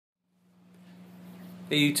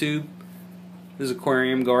Hey YouTube, this is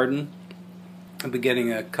Aquarium Garden. I've been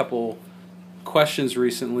getting a couple questions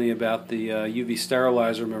recently about the UV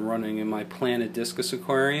sterilizer I've been running in my planted discus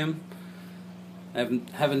aquarium. I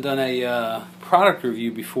haven't done a product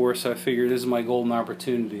review before, so I figured this is my golden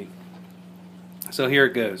opportunity. So here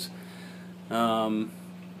it goes. The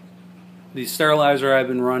sterilizer I've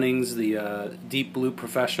been running is the Deep Blue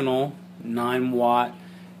Professional 9-watt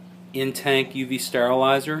in-tank UV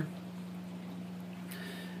sterilizer.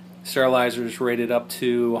 Sterilizer is rated up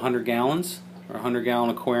to 100 gallons or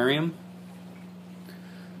 100-gallon aquarium.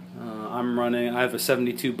 I have a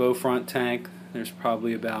 72 bow front tank. There's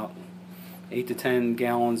probably about 8 to 10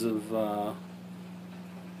 gallons of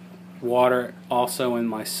water also in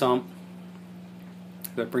my sump.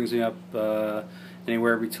 That brings me up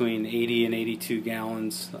anywhere between 80 and 82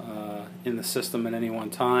 gallons in the system at any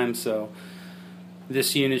one time. So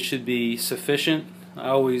this unit should be sufficient. I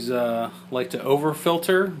always like to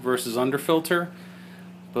over-filter versus under-filter,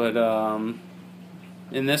 but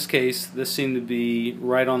in this case, this seemed to be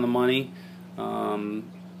right on the money. One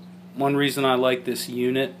reason I like this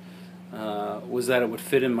unit was that it would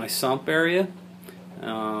fit in my sump area.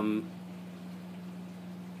 I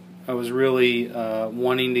was really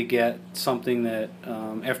wanting to get something that,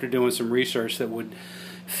 after doing some research, that would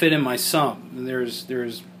fit in my sump.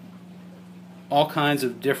 There's all kinds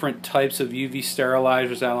of different types of UV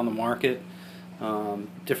sterilizers out on the market,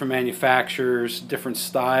 different manufacturers, different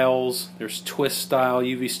styles. There's twist style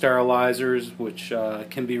UV sterilizers which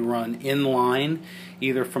can be run in line,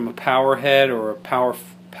 either from a power head or a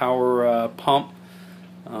power pump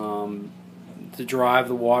to drive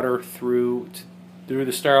the water through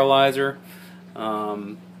the sterilizer.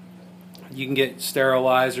 You can get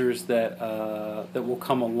sterilizers that will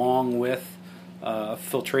come along with a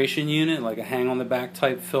filtration unit, like a hang on the back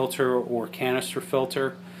type filter or canister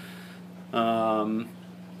filter.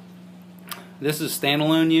 This is a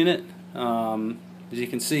standalone unit. As you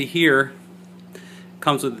can see here, it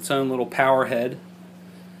comes with its own little power head.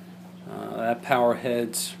 That power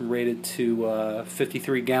head's rated to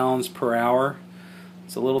 53 gallons per hour.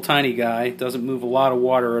 It's a little tiny guy. It doesn't move a lot of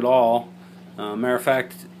water at all. Matter of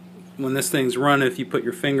fact, when this thing's running, if you put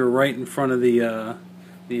your finger right in front of the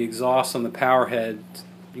exhaust on the power head,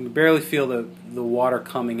 you can barely feel the water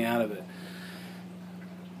coming out of it.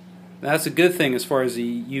 That's a good thing as far as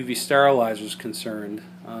the UV sterilizer is concerned.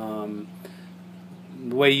 The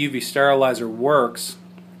way UV sterilizer works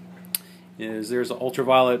is there's an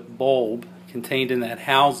ultraviolet bulb contained in that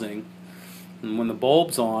housing, and when the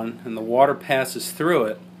bulb's on and the water passes through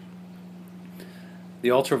it,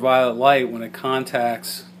 the ultraviolet light, when it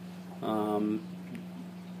contacts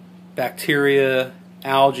bacteria,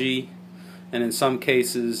 algae, and in some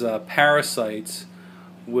cases parasites,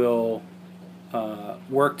 will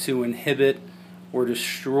work to inhibit or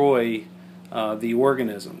destroy the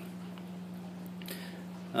organism.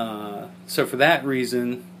 So for that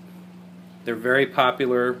reason, they're very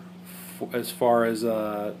popular as far as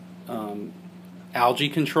algae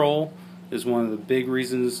control is one of the big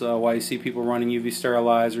reasons why you see people running UV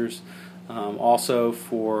sterilizers. Also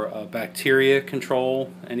for bacteria control,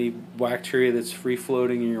 any bacteria that's free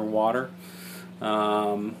floating in your water.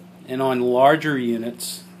 And on larger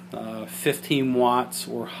units, 15 watts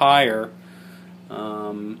or higher,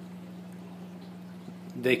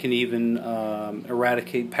 they can even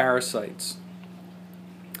eradicate parasites.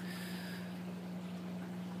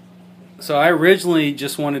 So I originally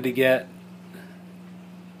just wanted to get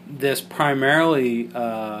this primarily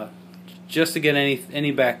just to get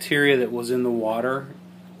any bacteria that was in the water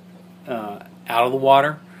out of the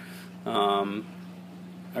water.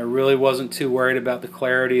 I really wasn't too worried about the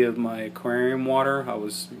clarity of my aquarium water. I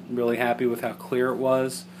was really happy with how clear it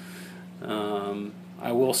was.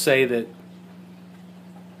 I will say that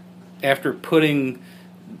after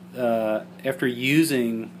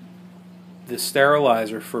using the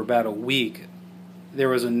sterilizer for about a week, there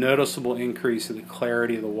was a noticeable increase in the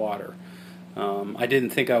clarity of the water. I didn't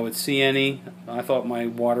think I would see any. I thought my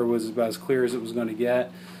water was about as clear as it was going to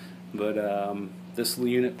get, but this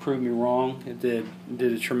unit proved me wrong. It did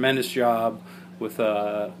a tremendous job with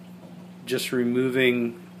just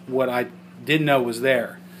removing what I didn't know was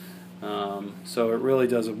there. So it really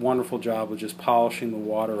does a wonderful job of just polishing the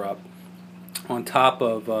water up, on top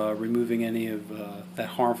of removing any of that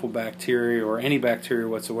harmful bacteria or any bacteria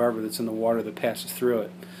whatsoever that's in the water that passes through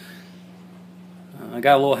it. I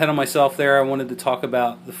got a little ahead of myself there. I wanted to talk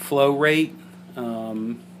about the flow rate.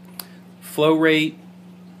 Flow rate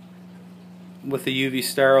with the UV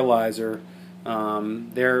sterilizer,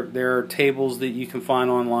 there are tables that you can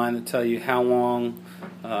find online that tell you how long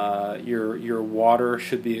your water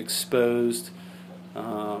should be exposed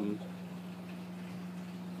to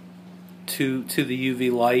the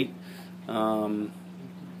UV light.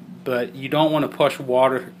 But you don't want to push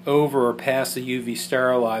water over or past the UV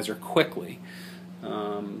sterilizer quickly.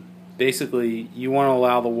 Basically, you want to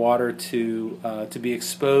allow the water to be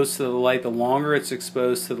exposed to the light. The longer it's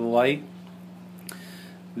exposed to the light,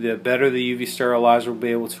 the better the UV sterilizer will be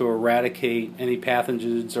able to eradicate any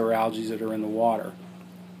pathogens or algae that are in the water.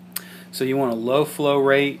 So you want a low flow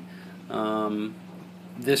rate.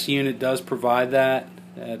 This unit does provide that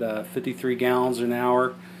at 53 gallons an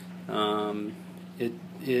hour. Like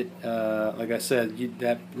I said,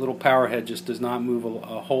 that little power head just does not move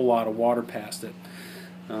a whole lot of water past it.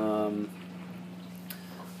 So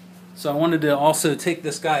I wanted to also take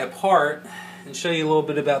this guy apart and show you a little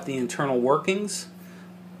bit about the internal workings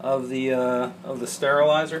of the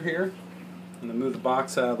sterilizer here. I'm going to move the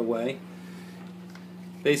box out of the way.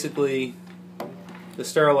 Basically, the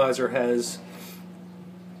sterilizer has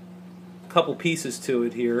a couple pieces to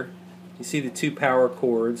it here. You see the two power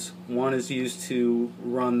cords. One is used to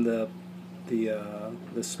run the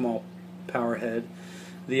small power head.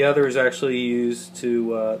 The other is actually used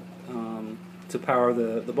to power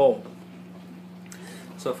the bulb.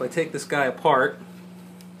 So if I take this guy apart,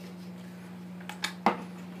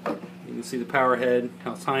 you can see the power head,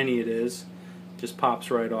 how tiny it is. Just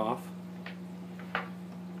pops right off.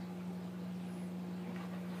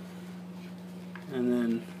 And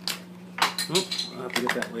then, I'll have to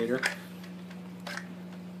get that later.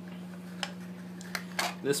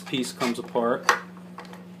 This piece comes apart,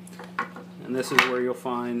 and this is where you'll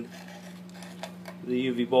find the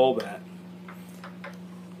UV bulb at.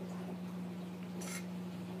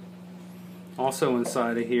 Also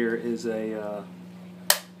inside of here is a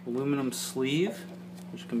aluminum sleeve,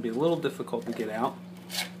 which can be a little difficult to get out.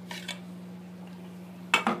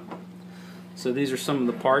 So these are some of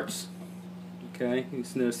the parts. Okay, you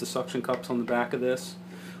can notice the suction cups on the back of this,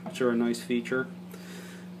 which are a nice feature.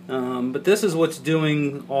 But this is what's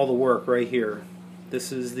doing all the work right here.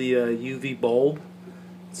 This is the UV bulb.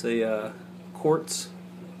 It's a quartz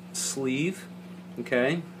sleeve.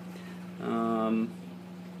 Okay.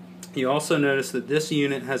 You also notice that this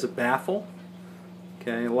unit has a baffle.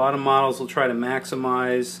 Okay. A lot of models will try to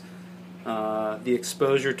maximize the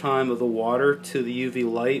exposure time of the water to the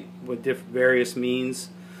UV light with various means.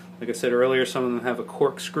 Like I said earlier, some of them have a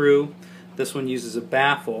corkscrew. This one uses a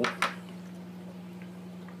baffle.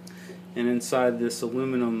 And inside this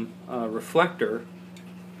aluminum reflector,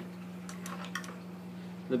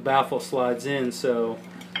 the baffle slides in, so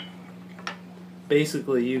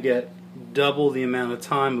basically you get double the amount of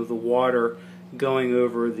time of the water going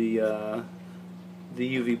over the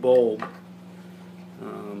UV bulb.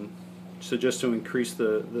 So just to increase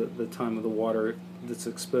the time of the water that's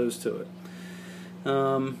exposed to it.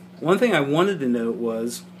 One thing I wanted to note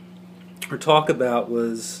was, or talk about,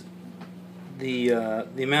 was the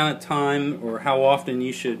amount of time or how often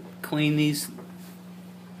you should clean these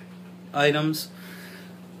items.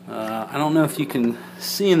 I don't know if you can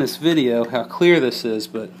see in this video how clear this is,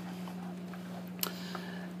 but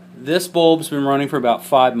this bulb's been running for about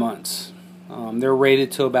 5 months. They're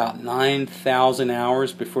rated to about 9,000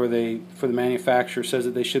 hours before the manufacturer says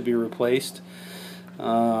that they should be replaced.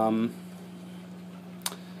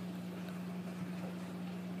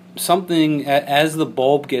 As the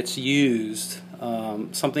bulb gets used,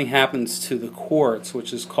 something happens to the quartz,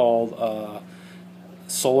 which is called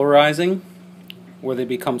solarizing, where they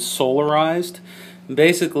become solarized.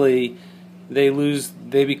 Basically, they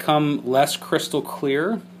become less crystal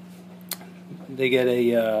clear. They get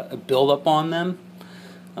a buildup on them.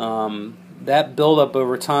 That buildup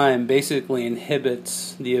over time basically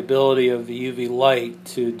inhibits the ability of the UV light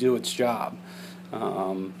to do its job.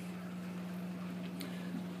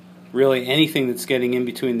 Really, anything that's getting in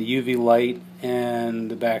between the UV light and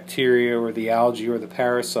the bacteria or the algae or the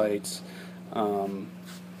parasites are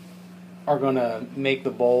going to make the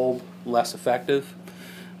bulb less effective.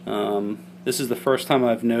 This is the first time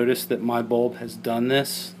I've noticed that my bulb has done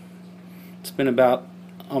this. It's been about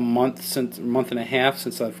a month and a half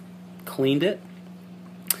since I've cleaned it.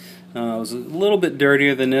 It was a little bit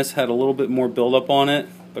dirtier than this, had a little bit more buildup on it,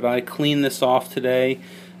 but I cleaned this off today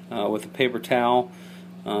with a paper towel.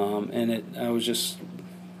 I was just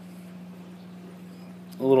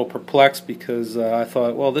a little perplexed because I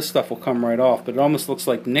thought, well, this stuff will come right off, but it almost looks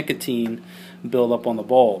like nicotine buildup on the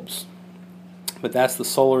bulbs. But that's the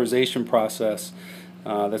solarization process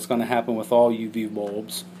that's going to happen with all UV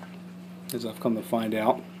bulbs, as I've come to find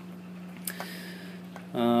out.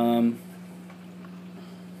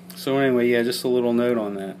 So anyway, yeah, just a little note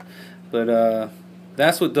on that. But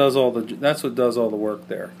that's what does all the work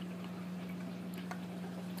there.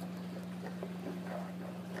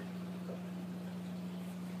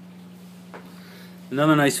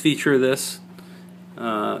 Another nice feature of this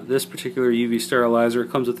this particular UV sterilizer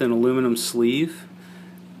comes with an aluminum sleeve.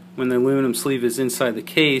 When the aluminum sleeve is inside the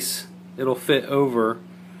case, it'll fit over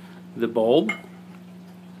the bulb.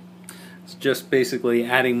 It's just basically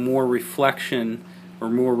adding more reflection or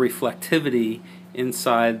more reflectivity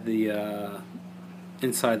inside the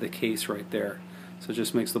case right there. So it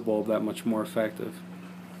just makes the bulb that much more effective.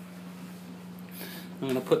 I'm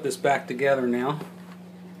going to put this back together now.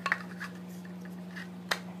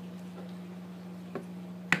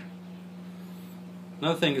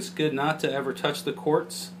 Another thing, it's good not to ever touch the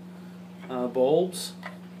quartz bulbs,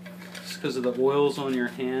 just because of the oils on your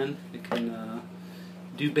hand. It can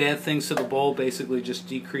do bad things to the bulb, basically just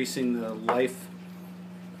decreasing the life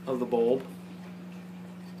of the bulb.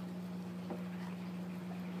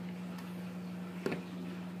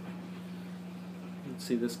 Let's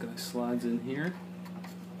see, this guy slides in here.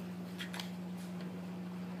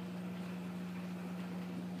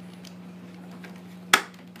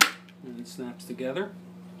 And it snaps together.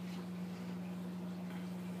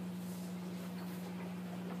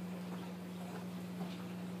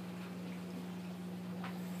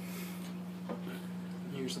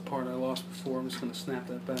 Here's the part I lost before. I'm just going to snap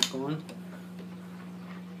that back on.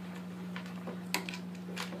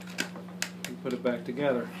 And put it back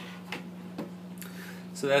together.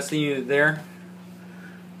 So that's the unit there.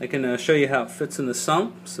 I can show you how it fits in the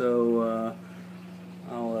sump. So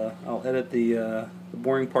I'll edit the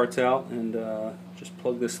boring parts out and just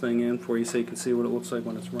plug this thing in for you so you can see what it looks like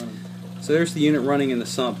when it's running. So there's the unit running in the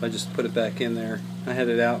sump. I just put it back in there. I had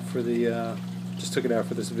it out for the just took it out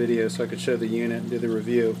for this video so I could show the unit and do the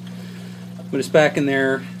review. But it's back in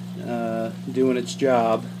there doing its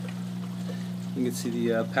job. You can see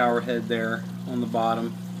the power head there on the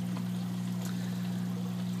bottom.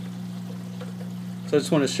 So I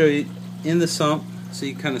just want to show you in the sump so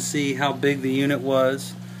you kind of see how big the unit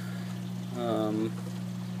was.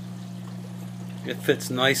 It fits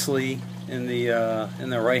nicely in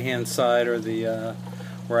the right hand side, or the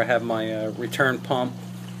where I have my return pump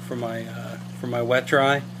for my wet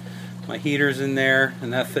dry. My heater's in there,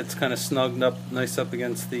 and that fits kind of snugged up nice up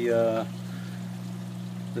against the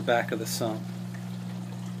back of the sump.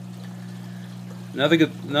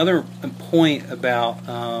 Another point about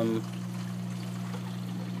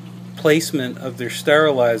placement of their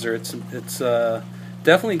sterilizer, it's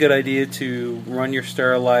definitely a good idea to run your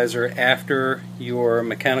sterilizer after your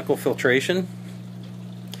mechanical filtration.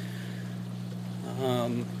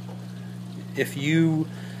 If you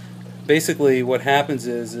basically, what happens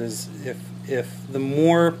is if the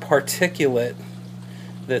more particulate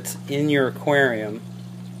that's in your aquarium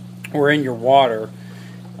or in your water,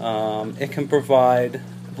 it can provide,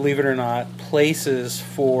 believe it or not, places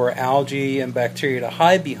for algae and bacteria to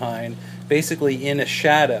hide behind, basically in a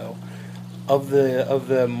shadow of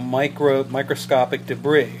the microscopic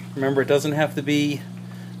debris. Remember, it doesn't have to be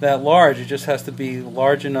that large. It just has to be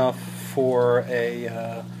large enough for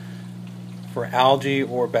for algae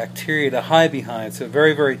or bacteria to hide behind. So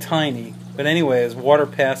very, very tiny. But anyway, as water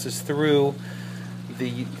passes through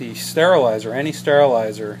the sterilizer, any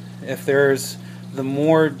sterilizer, if there's the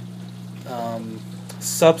more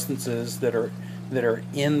substances that are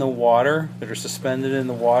in the water, that are suspended in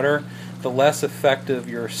the water, the less effective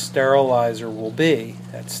your sterilizer will be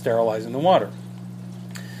at sterilizing the water.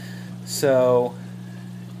 So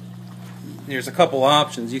there's a couple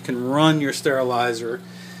options. You can run your sterilizer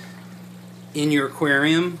in your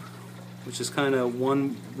aquarium, which is kind of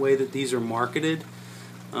one way that these are marketed.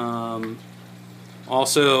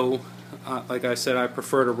 Also, like I said, I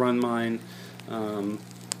prefer to run mine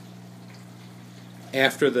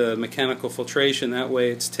after the mechanical filtration. That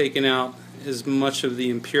way it's taken out as much of the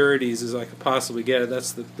impurities as I could possibly get.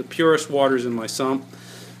 That's the purest waters in my sump,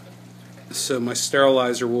 so my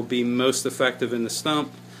sterilizer will be most effective in the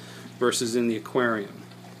sump versus in the aquarium.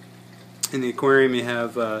 In the aquarium you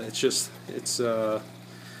have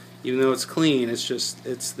even though it's clean,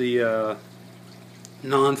 it's the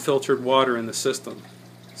non-filtered water in the system.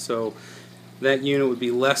 So that unit would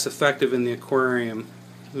be less effective in the aquarium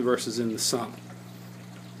versus in the sump.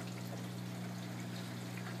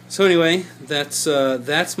 So anyway, that's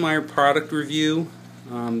my product review.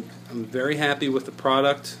 I'm very happy with the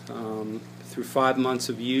product. Through 5 months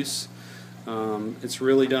of use, it's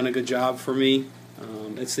really done a good job for me.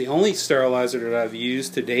 It's the only sterilizer that I've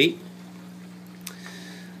used to date,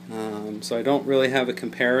 so I don't really have a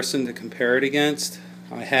comparison to compare it against.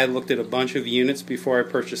 I had looked at a bunch of units before I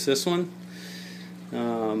purchased this one.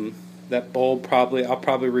 That bulb, I'll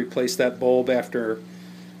probably replace that bulb after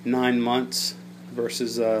 9 months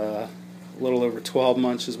versus a little over 12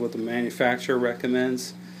 months is what the manufacturer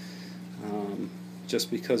recommends. just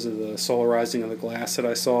because of the solarizing of the glass that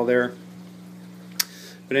I saw there.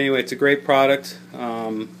 But anyway, it's a great product.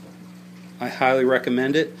 I highly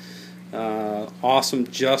recommend it. Awesome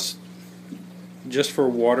just for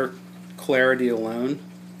water clarity alone.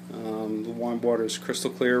 The wine water is crystal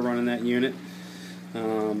clear running that unit.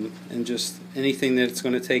 And just anything that it's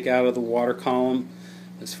going to take out of the water column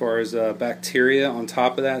as far as bacteria on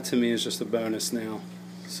top of that, to me, is just a bonus now.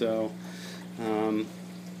 So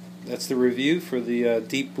that's the review for the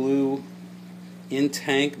Deep Blue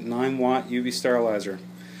in-tank 9-watt UV sterilizer.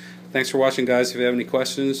 Thanks for watching, guys. If you have any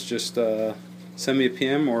questions, just send me a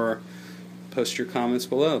PM or post your comments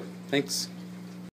below. Thanks.